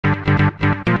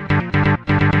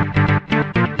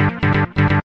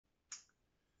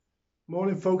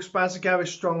Morning folks, Baz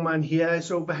Strongman here.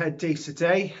 It's overhead day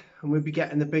today and we'll be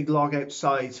getting the big log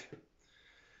outside.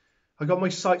 I got my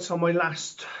sights on my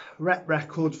last rep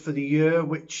record for the year,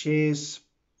 which is,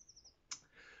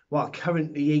 well,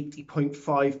 currently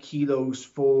 80.5 kilos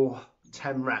for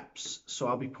 10 reps. So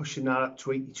I'll be pushing that up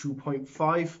to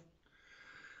 82.5.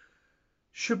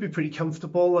 Should be pretty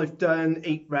comfortable. I've done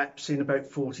 8 reps in about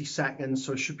 40 seconds,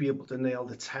 so I should be able to nail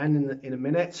the 10 in a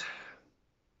minute.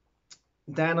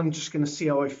 Then I'm just going to see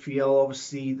how I feel.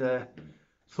 Obviously, the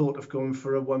thought of going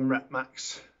for a 1 rep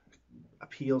max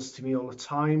appeals to me all the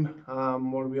time.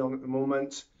 What are we on at the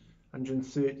moment?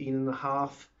 113 and a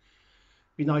half.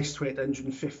 Be nice to hit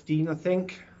 115, I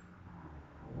think.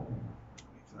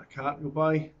 If that can't go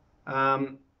by.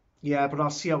 Yeah, but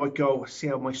I'll see how I go. See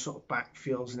how my sort of back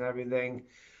feels and everything.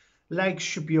 Legs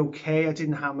should be okay. I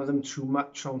didn't hammer them too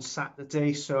much on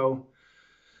Saturday, so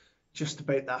just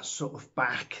about that sort of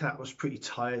back. That was pretty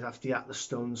tired after the Atlas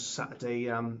Stones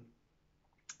Saturday.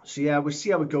 So yeah, we'll see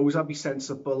how it goes. I'll be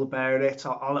sensible about it.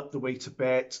 I'll up the weight a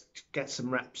bit, get some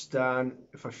reps done.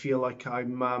 If I feel like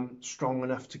I'm strong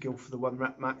enough to go for the 1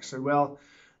 rep max, I will.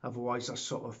 Otherwise, I'll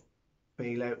sort of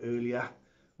bail out earlier.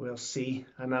 We'll see.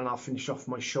 And then I'll finish off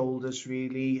my shoulders,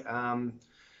 really.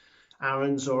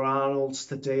 Aaron's or Arnold's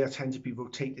today. I tend to be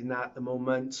rotating that at the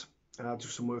moment. I'll do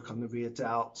some work on the rear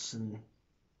delts and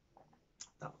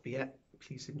that'll be it.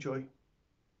 Please enjoy.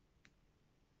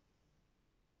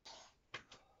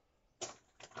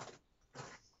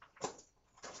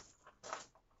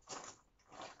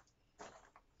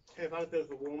 Okay, I've had a bit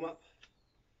of a warm up.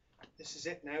 This is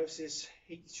it now. This is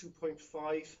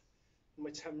 82.5 my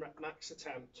 10 rep max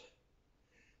attempt.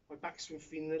 My back's been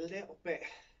feeling a little bit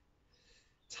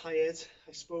tired,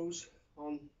 I suppose,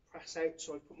 on press out,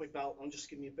 so I put my belt on,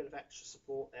 just give me a bit of extra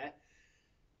support there.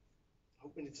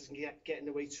 Hoping it doesn't get in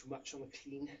the way too much on the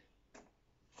clean.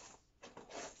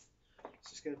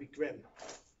 This is going to be grim.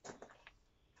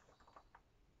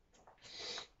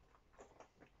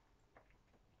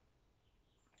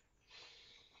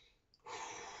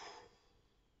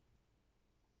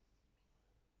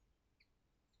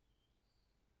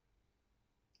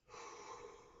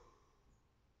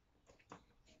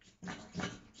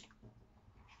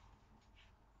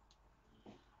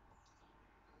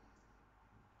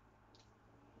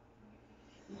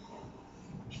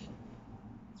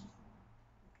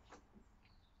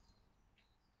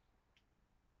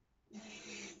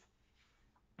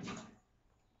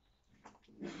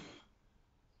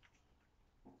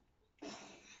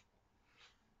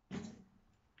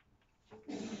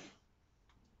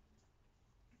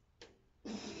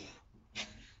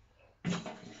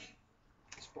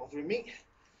 It's bothering me.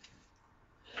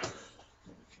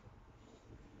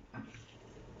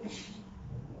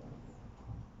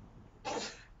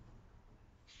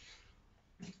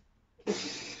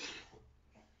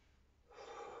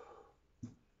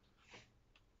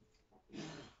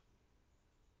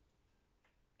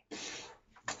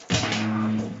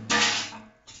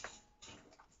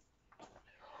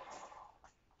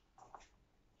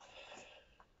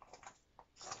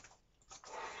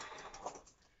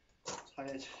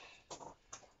 Tired.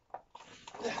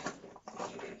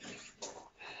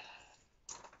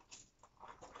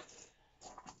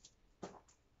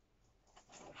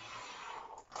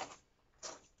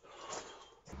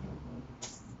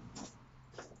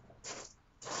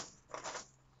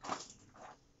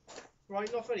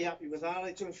 Right, not very happy with that. I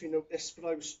don't know if you noticed, but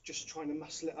I was just trying to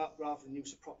muscle it up rather than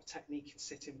use a proper technique and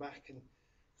sitting back and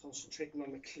concentrating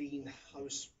on the clean. I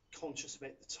was conscious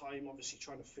about the time, obviously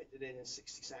trying to fit it in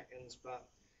 60 seconds, but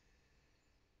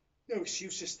no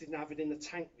excuse, just didn't have it in the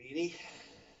tank really.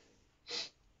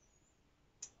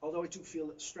 Although I do feel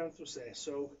that the strength was there,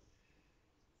 so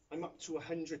I'm up to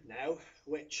 100 now,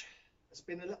 which has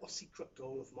been a little secret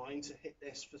goal of mine to hit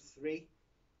this for 3.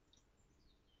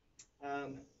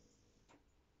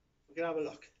 We're going to have a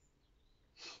look.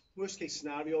 Worst case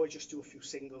scenario, I just do a few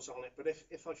singles on it, but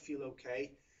if I feel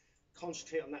okay,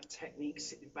 concentrate on that technique,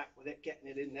 sitting back with it, getting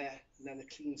it in there, and then the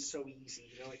clean's so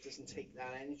easy, you know, it doesn't take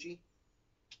that energy.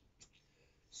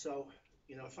 So,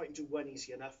 you know, if I can do 1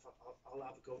 easy enough, I'll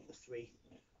have a go at the 3,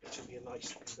 which will be a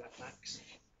nice 3 rep max.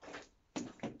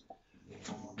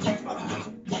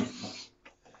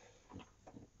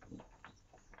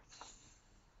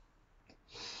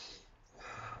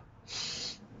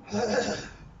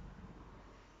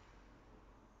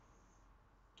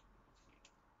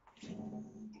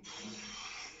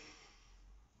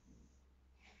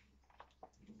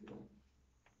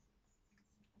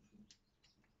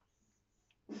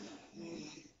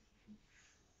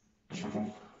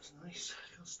 That's nice.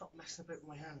 I can't stop messing about with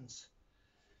my hands.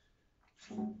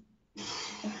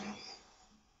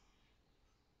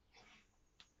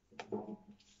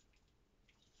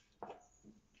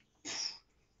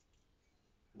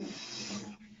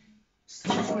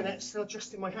 Still doing it, still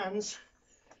adjusting my hands.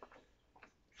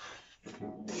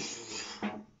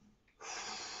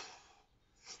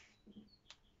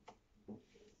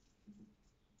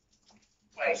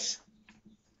 Nice.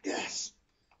 Yes.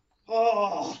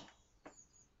 Oh.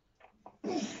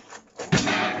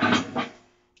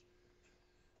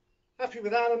 Happy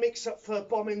with that. It makes up for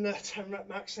bombing the 10 rep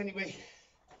max anyway.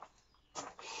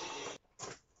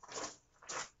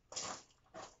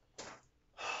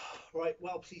 Right,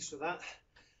 well pleased with that.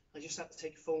 I just had to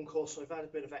take a phone call, so I've had a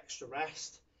bit of extra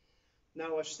rest.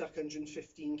 Now I've stuck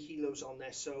 115 kilos on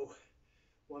there, so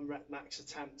 1 rep max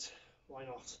attempt, why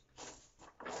not?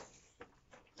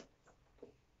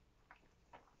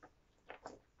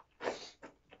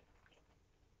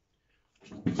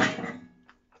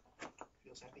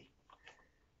 Feels heavy.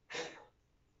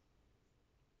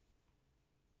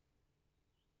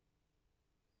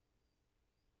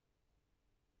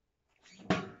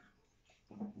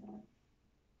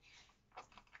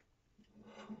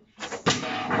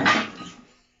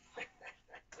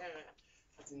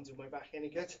 That didn't do my back any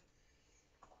good.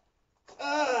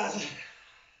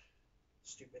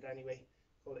 Stupid anyway,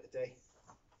 call it a day.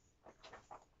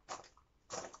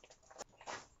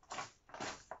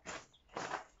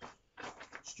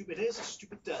 Stupid is,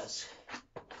 stupid does.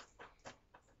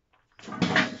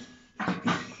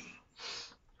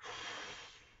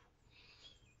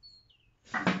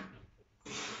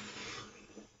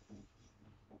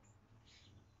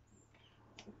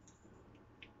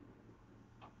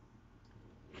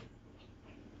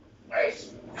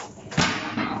 Nice.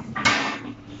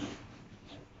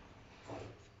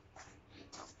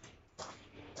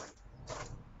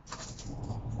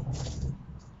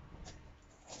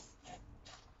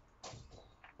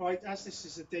 Right, as this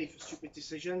is a day for stupid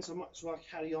decisions, I might as well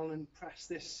carry on and press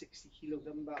this 60 kilo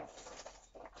dumbbell.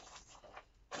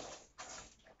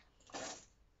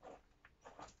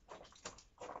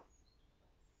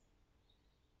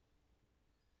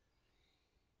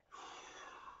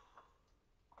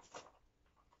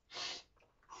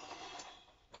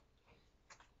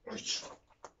 Right.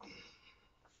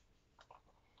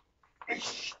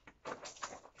 Right.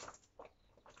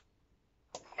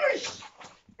 Right.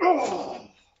 Oh.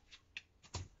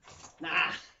 Nah.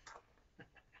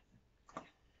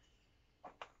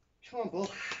 Come on,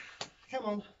 Bull. Come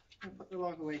on. And put the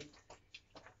log away.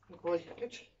 Good boy.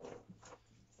 Good.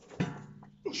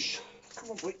 Oosh.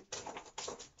 Come on, boy.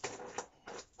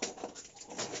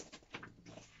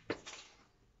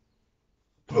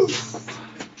 Oof.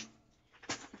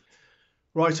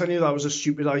 Right, I knew that was a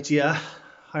stupid idea.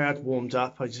 I had warmed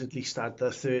up. I just at least had the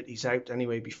 30s out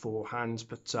anyway beforehand,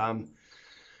 but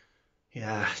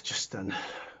yeah, just done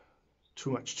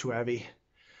too much, too heavy.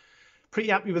 Pretty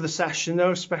happy with the session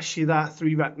though, especially that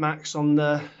 3 rep max on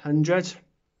the 100.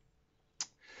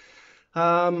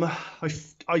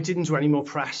 I didn't do any more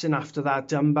pressing after that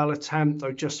dumbbell attempt.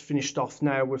 I just finished off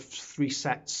now with 3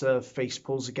 sets of face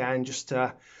pulls again, just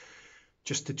to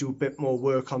do a bit more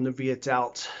work on the rear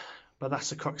delt. But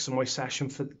that's the crux of my session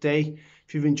for the day.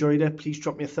 If you've enjoyed it, please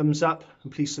drop me a thumbs up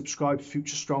and please subscribe for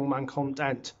future Strongman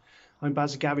content. I'm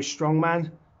Bazagavish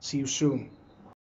Strongman. See you soon.